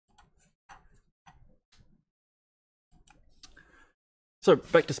So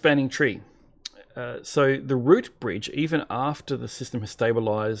back to spanning tree. So the root bridge, even after the system has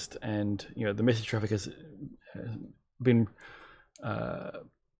stabilized and the message traffic has been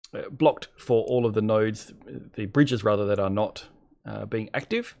blocked for all of the nodes, the bridges rather, that are not being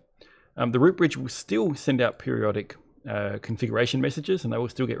active, the root bridge will still send out periodic configuration messages, and they will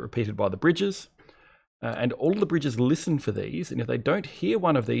still get repeated by the bridges. And all the bridges listen for these, and if they don't hear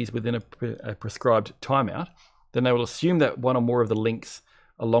one of these within a prescribed timeout, then they will assume that one or more of the links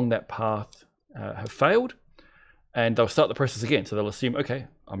along that path have failed, and they'll start the process again. So they'll assume, okay,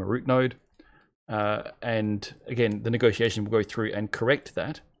 I'm a root node, and again, the negotiation will go through and correct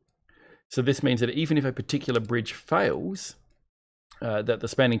that. So this means that even if a particular bridge fails, that the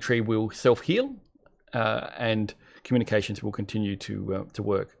spanning tree will self-heal, and communications will continue to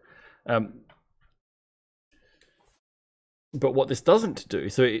work. But what this doesn't do,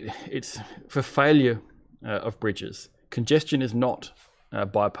 so it's for failure of bridges. Congestion is not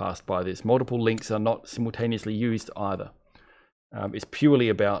bypassed by this. Multiple links are not simultaneously used either. It's purely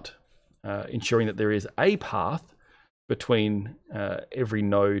about ensuring that there is a path between every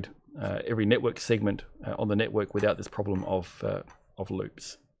node, every network segment on the network without this problem of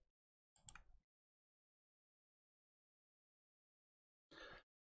loops.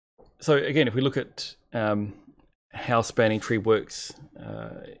 So again, if we look at how spanning tree works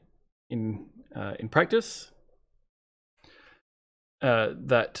in practice,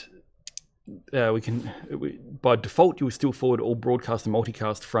 that by default you will still forward all broadcast and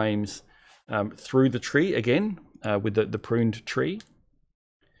multicast frames through the tree again with the pruned tree.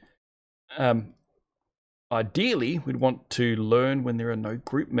 Ideally, we'd want to learn when there are no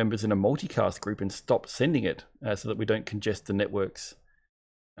group members in a multicast group and stop sending it so that we don't congest the networks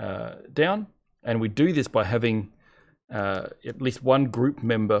down. And we do this by having at least one group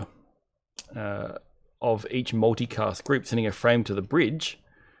member of each multicast group sending a frame to the bridge,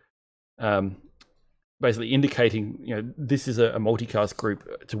 basically indicating, this is a multicast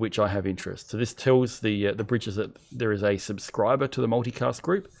group to which I have interest. So this tells the bridges that there is a subscriber to the multicast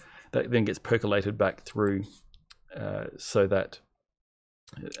group that then gets percolated back through so that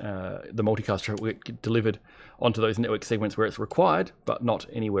the multicast traffic will get delivered onto those network segments where it's required, but not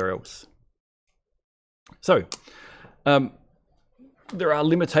anywhere else. So there are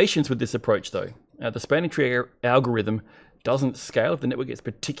limitations with this approach though. The spanning tree algorithm doesn't scale if the network gets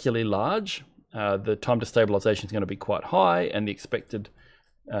particularly large. The time to stabilization is going to be quite high, and the expected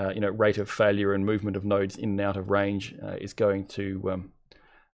rate of failure and movement of nodes in and out of range is going to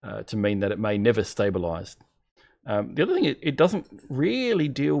mean that it may never stabilize. The other thing, it doesn't really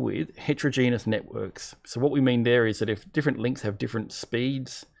deal with heterogeneous networks. So what we mean there is that if different links have different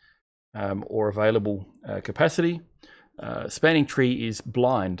speeds or available capacity, spanning tree is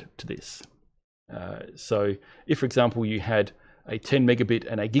blind to this. So if, for example, you had a 10 megabit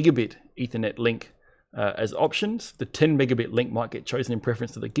and a gigabit Ethernet link as options, the 10 megabit link might get chosen in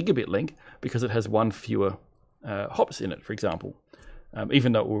preference to the gigabit link because it has one fewer hops in it, for example,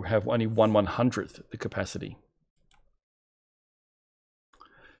 even though it will have only 1/100th the capacity.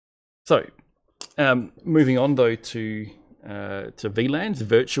 So moving on though to VLANs,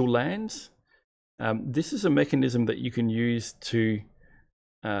 virtual LANs. This is a mechanism that you can use to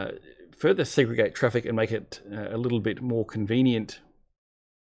further segregate traffic and make it a little bit more convenient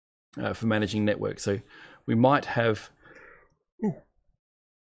for managing networks. So we might have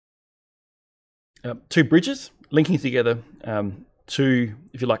two bridges linking together two,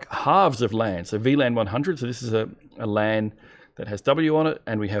 if you like, halves of LAN. So VLAN 100, so this is a LAN that has W on it,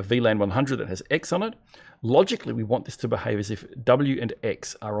 and we have VLAN 100 that has X on it. Logically, we want this to behave as if W and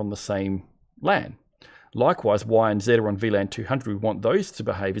X are on the same LAN. Likewise, Y and Z are on VLAN 200. We want those to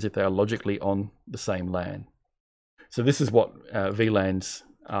behave as if they are logically on the same LAN. So this is what VLANs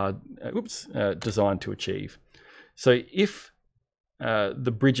are designed to achieve. So if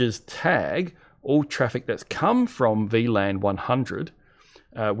the bridges tag all traffic that's come from VLAN 100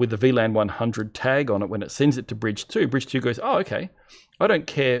 with the VLAN 100 tag on it when it sends it to bridge 2 goes, oh, okay, I don't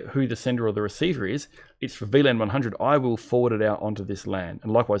care who the sender or the receiver is. It's for VLAN 100. I will forward it out onto this LAN.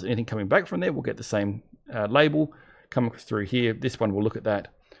 And likewise, anything coming back from there will get the same label coming through here. This one will look at that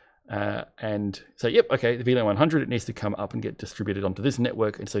and say, yep, okay, the VLAN 100, it needs to come up and get distributed onto this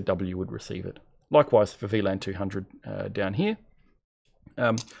network, and so W would receive it. Likewise for VLAN 200 down here.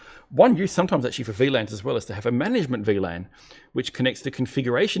 One use sometimes actually for VLANs as well is to have a management VLAN, which connects the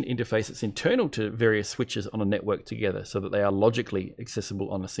configuration interface that's internal to various switches on a network together so that they are logically accessible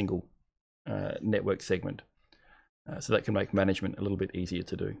on a single network segment. So that can make management a little bit easier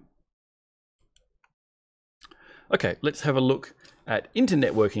to do. Okay, let's have a look at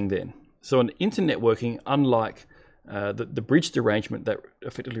internetworking then. So on internetworking, unlike the bridged arrangement that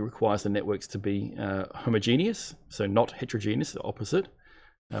effectively requires the networks to be homogeneous, so not heterogeneous, the opposite,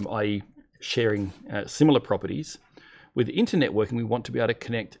 i.e. sharing similar properties. With internetworking, we want to be able to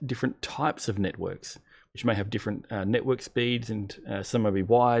connect different types of networks, which may have different network speeds, and some may be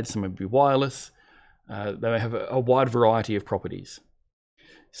wired, some may be wireless. They may have a wide variety of properties.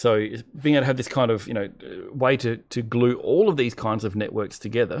 So being able to have this kind of way to glue all of these kinds of networks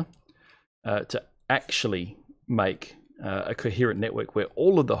together to actually make a coherent network where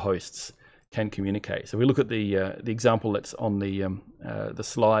all of the hosts can communicate. So we look at the example that's on the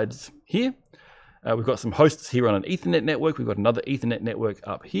slides here. We've got some hosts here on an Ethernet network. We've got another Ethernet network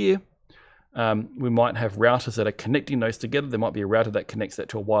up here. We might have routers that are connecting those together. There might be a router that connects that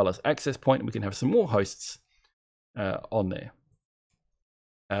to a wireless access point, and we can have some more hosts on there.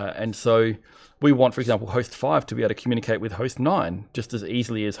 And so we want, for example, host 5 to be able to communicate with host 9 just as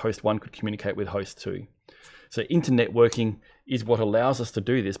easily as host 1 could communicate with host 2. So internetworking is what allows us to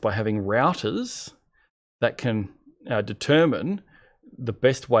do this by having routers that can determine the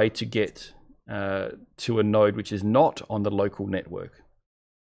best way to get to a node which is not on the local network.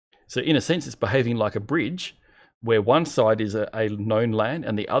 So in a sense, it's behaving like a bridge where one side is a known LAN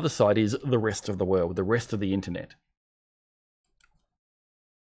and the other side is the rest of the world, the rest of the internet.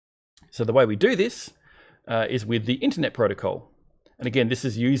 So the way we do this is with the internet protocol. And again, this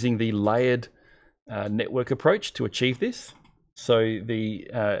is using the layered network approach to achieve this. So the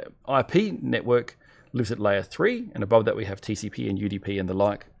IP network lives at layer 3, and above that we have TCP and UDP and the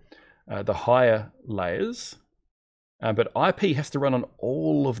like, the higher layers. But IP has to run on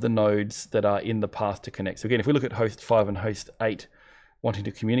all of the nodes that are in the path to connect. So again, if we look at host 5 and host 8 wanting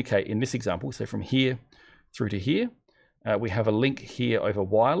to communicate in this example, so from here through to here, we have a link here over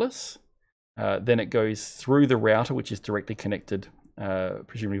wireless. Then it goes through the router, which is directly connected,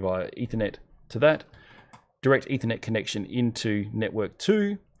 presumably via Ethernet, to that. Direct Ethernet connection into network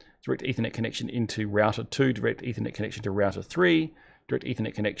 2, direct Ethernet connection into router 2, direct Ethernet connection to router 3, direct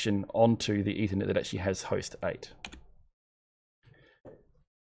Ethernet connection onto the Ethernet that actually has host 8.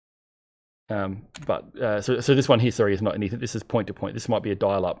 So this one here, sorry, is not an Ethernet. This is point to point. This might be a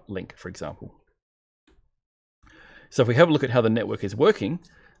dial-up link, for example. So if we have a look at how the network is working,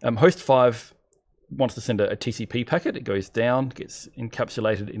 host 5 wants to send a TCP packet. It goes down, gets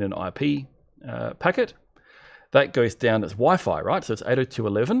encapsulated in an IP packet. That goes down as Wi-Fi, right? So it's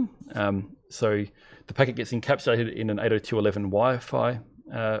 802.11. So the packet gets encapsulated in an 802.11 Wi-Fi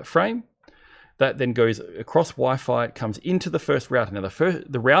frame. That then goes across Wi-Fi, it comes into the first router. Now the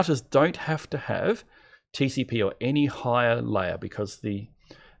routers don't have to have TCP or any higher layer because the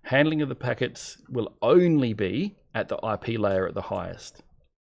handling of the packets will only be at the IP layer at the highest.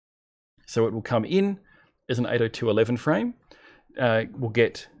 So it will come in as an 802.11 frame, will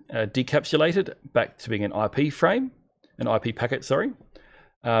get decapsulated back to being an IP frame, an IP packet, sorry.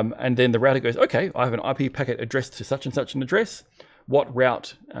 And then the router goes, okay, I have an IP packet addressed to such and such an address. What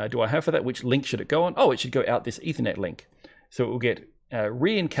route do I have for that? Which link should it go on? Oh, it should go out this Ethernet link. So it will get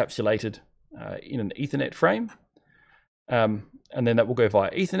re-encapsulated in an Ethernet frame. And then that will go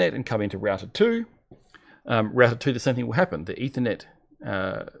via Ethernet and come into router 2. Router 2, the same thing will happen. The Ethernet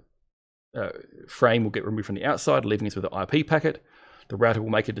frame will get removed from the outside, leaving us with an IP packet. The router will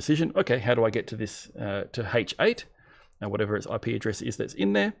make a decision. Okay, how do I get to this, to H8? Whatever its IP address is that's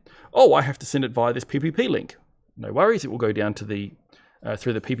in there. Oh, I have to send it via this PPP link. No worries, it will go down to the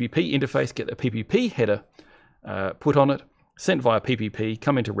through the PPP interface, get the PPP header put on it, sent via PPP,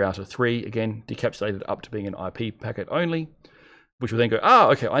 come into router 3, again, decapsulated up to being an IP packet only, which will then go,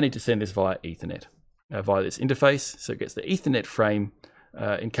 okay, I need to send this via Ethernet, via this interface. So it gets the Ethernet frame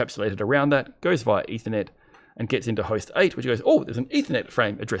encapsulated around that, goes via Ethernet, and gets into host 8, which goes, oh, there's an Ethernet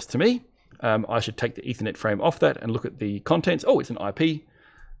frame addressed to me. I should take the Ethernet frame off that and look at the contents. Oh, it's an IP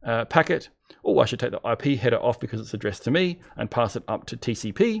packet. Oh, I should take the IP header off because it's addressed to me and pass it up to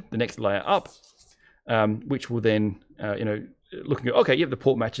TCP, the next layer up, which will then, looking at, okay, yep, the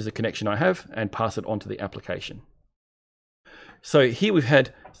port matches the connection I have, and pass it onto the application. So here we've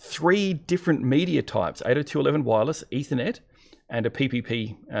had 3 different media types, 802.11 wireless, Ethernet, and a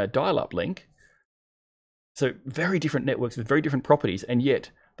PPP dial-up link. So very different networks with very different properties, and yet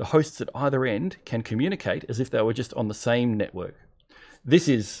the hosts at either end can communicate as if they were just on the same network. This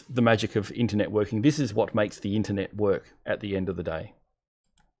is the magic of internet working. This is what makes the internet work at the end of the day.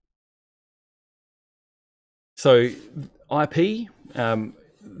 So IP,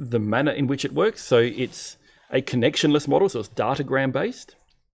 the manner in which it works, so it's a connectionless model, so it's datagram based.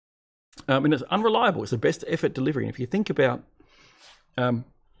 And it's unreliable. It's the best effort delivery. And if you think about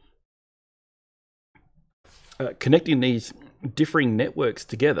connecting these differing networks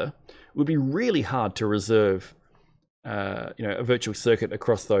together, it would be really hard to reserve a virtual circuit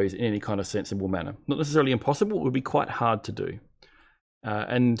across those in any kind of sensible manner. Not necessarily impossible, it would be quite hard to do.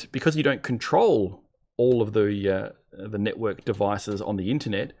 And because you don't control all of the network devices on the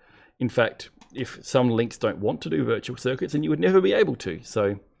internet, in fact, if some links don't want to do virtual circuits, then you would never be able to.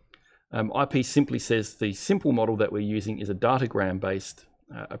 So IP simply says the simple model that we're using is a datagram-based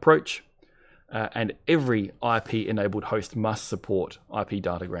approach, and every IP-enabled host must support IP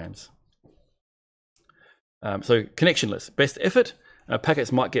datagrams. So connectionless, best effort.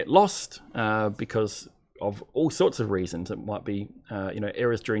 Packets might get lost because of all sorts of reasons. It might be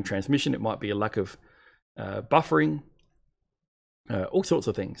errors during transmission. It might be a lack of buffering, all sorts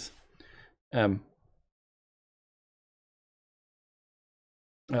of things.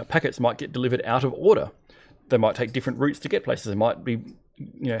 Packets might get delivered out of order. They might take different routes to get places. They might be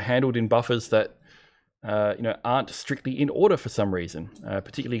handled in buffers that aren't strictly in order for some reason,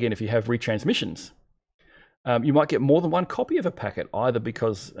 particularly again if you have retransmissions. You might get more than one copy of a packet, either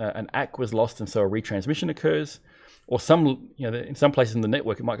because an ACK was lost and so a retransmission occurs, or in some places in the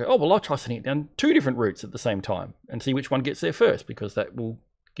network it might go, oh well, I'll try sending it down 2 different routes at the same time and see which one gets there first, because that will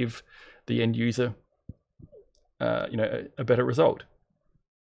give the end user a better result.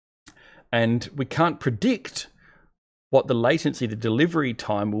 And we can't predict what the latency, the delivery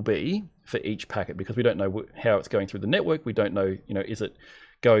time will be for each packet, because we don't know how it's going through the network. We don't know, is it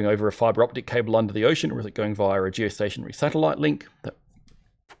going over a fiber optic cable under the ocean, or is it going via a geostationary satellite link? That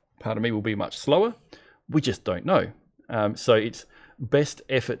part of me will be much slower. We just don't know. So it's best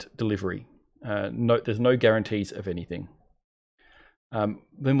effort delivery. There's no guarantees of anything.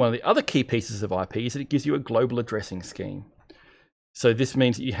 Then one of the other key pieces of IP is that it gives you a global addressing scheme. So this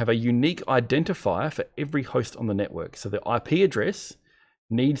means that you have a unique identifier for every host on the network. So the IP address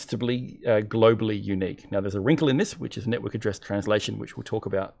needs to be globally unique. Now there's a wrinkle in this, which is network address translation, which we'll talk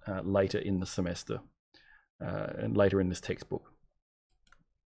about later in the semester and later in this textbook.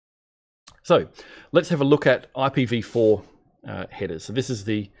 So let's have a look at IPv4 headers. So this is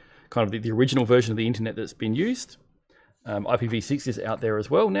the kind of the original version of the internet that's been used. IPv6 is out there as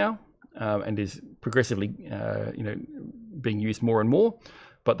well now, and is progressively being used more and more.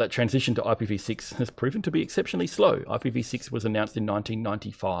 But that transition to IPv6 has proven to be exceptionally slow. IPv6 was announced in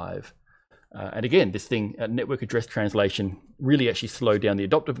 1995. And again, this thing, network address translation, really actually slowed down the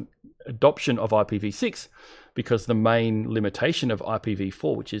adoption of IPv6, because the main limitation of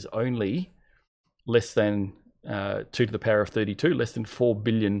IPv4, which is only less than 2 to the power of 32, less than 4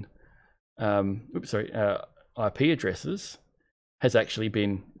 billion IP addresses, has actually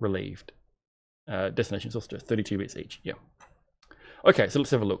been relieved. Destinations also 32 bits each, yeah. Okay, so let's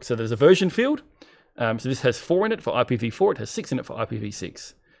have a look. So there's a version field. So this has 4 in it for IPv4. It has 6 in it for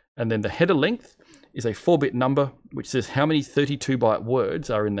IPv6. And then the header length is a 4-bit number, which says how many 32-byte words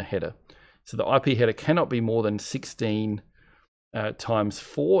are in the header. So the IP header cannot be more than 16 times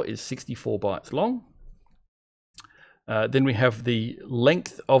 4 is 64 bytes long. Then we have the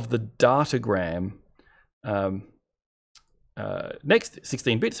length of the datagram. Next,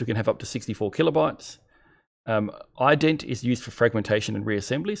 16 bits, we can have up to 64 kilobytes. Ident is used for fragmentation and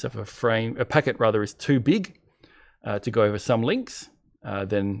reassembly. So if a packet is too big to go over some links,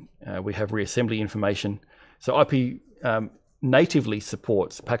 then we have reassembly information. So IP natively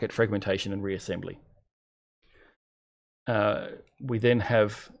supports packet fragmentation and reassembly. We then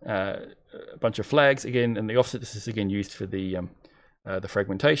have a bunch of flags again, and the offset. This is again used for the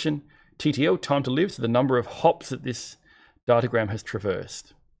fragmentation. TTL, time to live, so the number of hops that this datagram has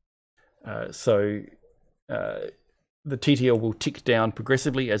traversed. The TTL will tick down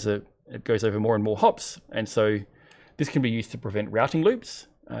progressively as it goes over more and more hops, and so this can be used to prevent routing loops.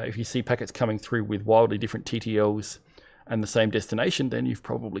 If you see packets coming through with wildly different TTLs and the same destination, then you've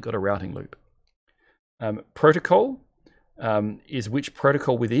probably got a routing loop. Protocol is which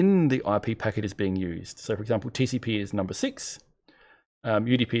protocol within the IP packet is being used. So for example, TCP is number 6,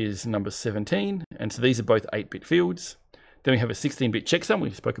 UDP is number 17, and so these are both 8-bit fields. Then we have a 16-bit checksum. We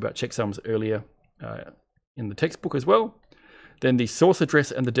spoke about checksums earlier in the textbook as well. Then the source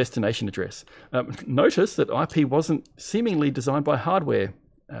address and the destination address. Notice that IP wasn't seemingly designed by hardware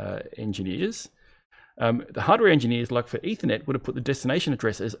engineers. The hardware engineers, like for Ethernet, would have put the destination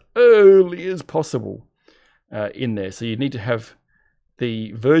address as early as possible in there. So you need to have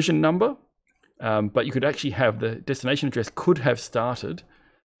the version number, but you could actually have the destination address could have started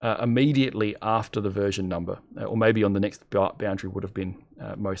immediately after the version number, or maybe on the next boundary would have been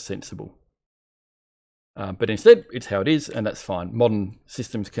most sensible. But instead, it's how it is, and that's fine. Modern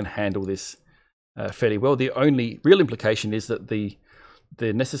systems can handle this fairly well. The only real implication is that the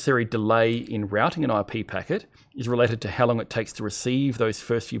necessary delay in routing an IP packet is related to how long it takes to receive those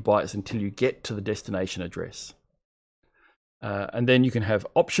first few bytes until you get to the destination address. And then you can have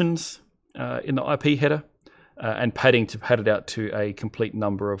options in the IP header and padding to pad it out to a complete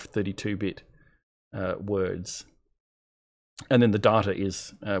number of 32-bit words. And then the data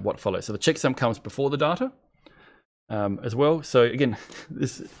is what follows. So the checksum comes before the data as well. So again,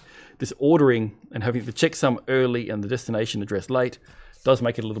 this ordering and having the checksum early and the destination address late does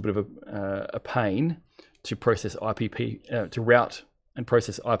make it a little bit of a pain to process to route and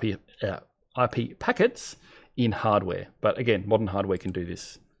process IP packets in hardware. But again, modern hardware can do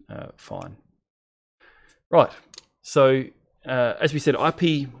this fine. Right. So as we said,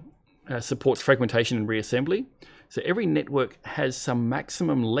 IP supports fragmentation and reassembly. So every network has some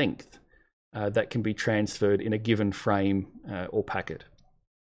maximum length that can be transferred in a given frame or packet.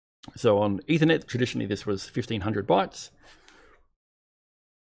 So on Ethernet, traditionally this was 1500 bytes.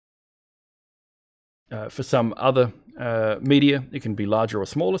 For some other media, it can be larger or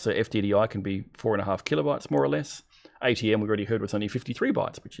smaller. So FDDI can be 4.5 kilobytes, more or less. ATM, we already heard, was only 53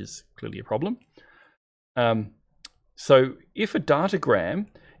 bytes, which is clearly a problem. So if a datagram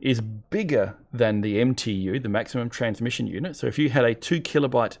is bigger than the MTU, the maximum transmission unit, so if you had a 2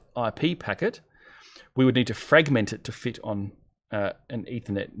 kilobyte IP packet, we would need to fragment it to fit on an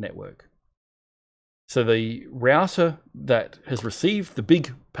Ethernet network. So the router that has received the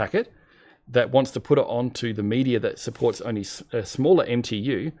big packet that wants to put it onto the media that supports only a smaller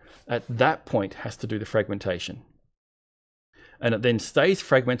MTU, at that point has to do the fragmentation. And it then stays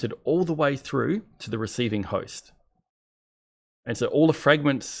fragmented all the way through to the receiving host. And so all the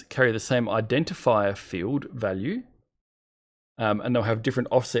fragments carry the same identifier field value, and they'll have different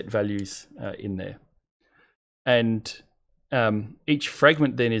offset values in there. And each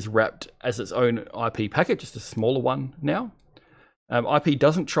fragment then is wrapped as its own IP packet, just a smaller one now. IP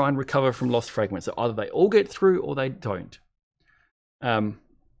doesn't try and recover from lost fragments. So either they all get through or they don't.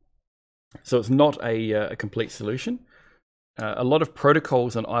 So it's not a complete solution. A lot of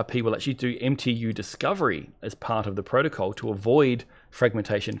protocols on IP will actually do MTU discovery as part of the protocol to avoid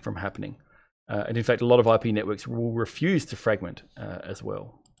fragmentation from happening. And in fact, a lot of IP networks will refuse to fragment as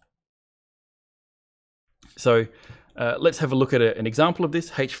well. So let's have a look at an example of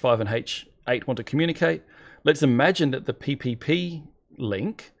this. H5 and H8 want to communicate. Let's imagine that the PPP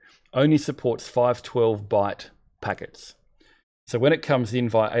link only supports 512-byte packets. So when it comes in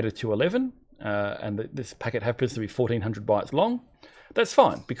via 802.11, and this packet happens to be 1400 bytes long, that's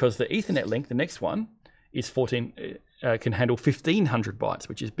fine, because the Ethernet link, the next one, is can handle 1500 bytes,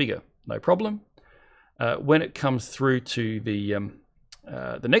 which is bigger, no problem. When it comes through to the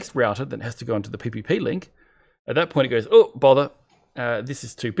next router that has to go into the PPP link, at that point it goes, oh, bother, this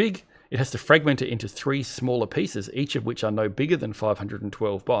is too big. It has to fragment it into 3 smaller pieces, each of which are no bigger than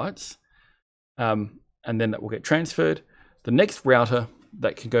 512 bytes. And then that will get transferred. The next router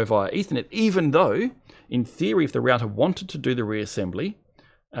that can go via Ethernet, even though, in theory, if the router wanted to do the reassembly,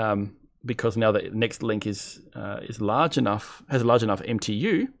 because now the next link is large enough, has a large enough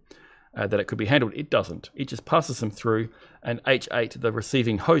MTU that it could be handled, it doesn't. It just passes them through, and H8, the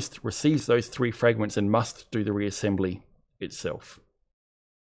receiving host, receives those 3 fragments and must do the reassembly itself.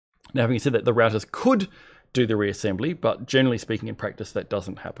 Now, having said that, the routers could do the reassembly, but generally speaking, in practice, that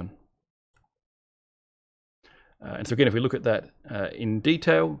doesn't happen. And so again, if we look at that in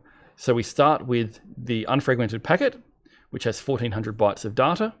detail, so we start with the unfragmented packet, which has 1400 bytes of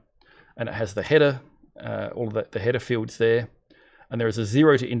data, and it has the header, all of the header fields there, and there is a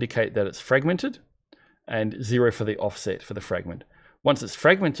 0 to indicate that it's fragmented, and 0 for the offset for the fragment. Once it's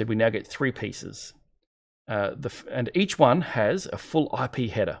fragmented, we now get 3 pieces, and each one has a full IP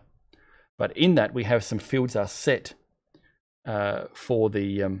header. But in that, we have some fields are set for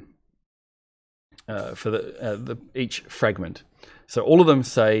each fragment. So all of them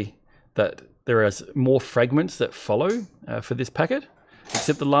say that there is more fragments that follow for this packet,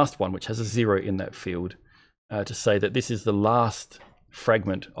 except the last one, which has a 0 in that field, to say that this is the last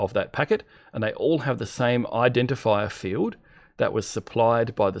fragment of that packet, and they all have the same identifier field that was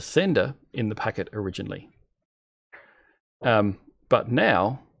supplied by the sender in the packet originally. But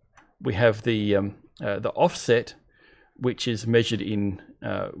now we have the offset, which is measured in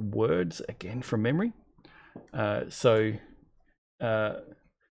words, again from memory. So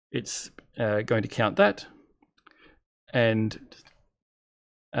it's going to count that, and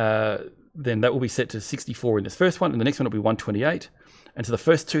then that will be set to 64 in this first one, and the next one will be 128. And so the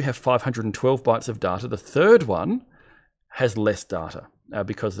first 2 have 512 bytes of data. The third one has less data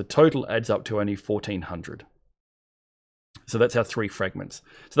because the total adds up to only 1400. So that's our 3 fragments.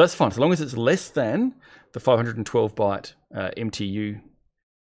 So that's fine. So long as it's less than the 512 byte MTU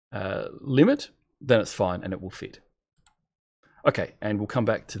limit, then it's fine and it will fit. Okay, and we'll come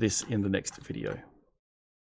back to this in the next video.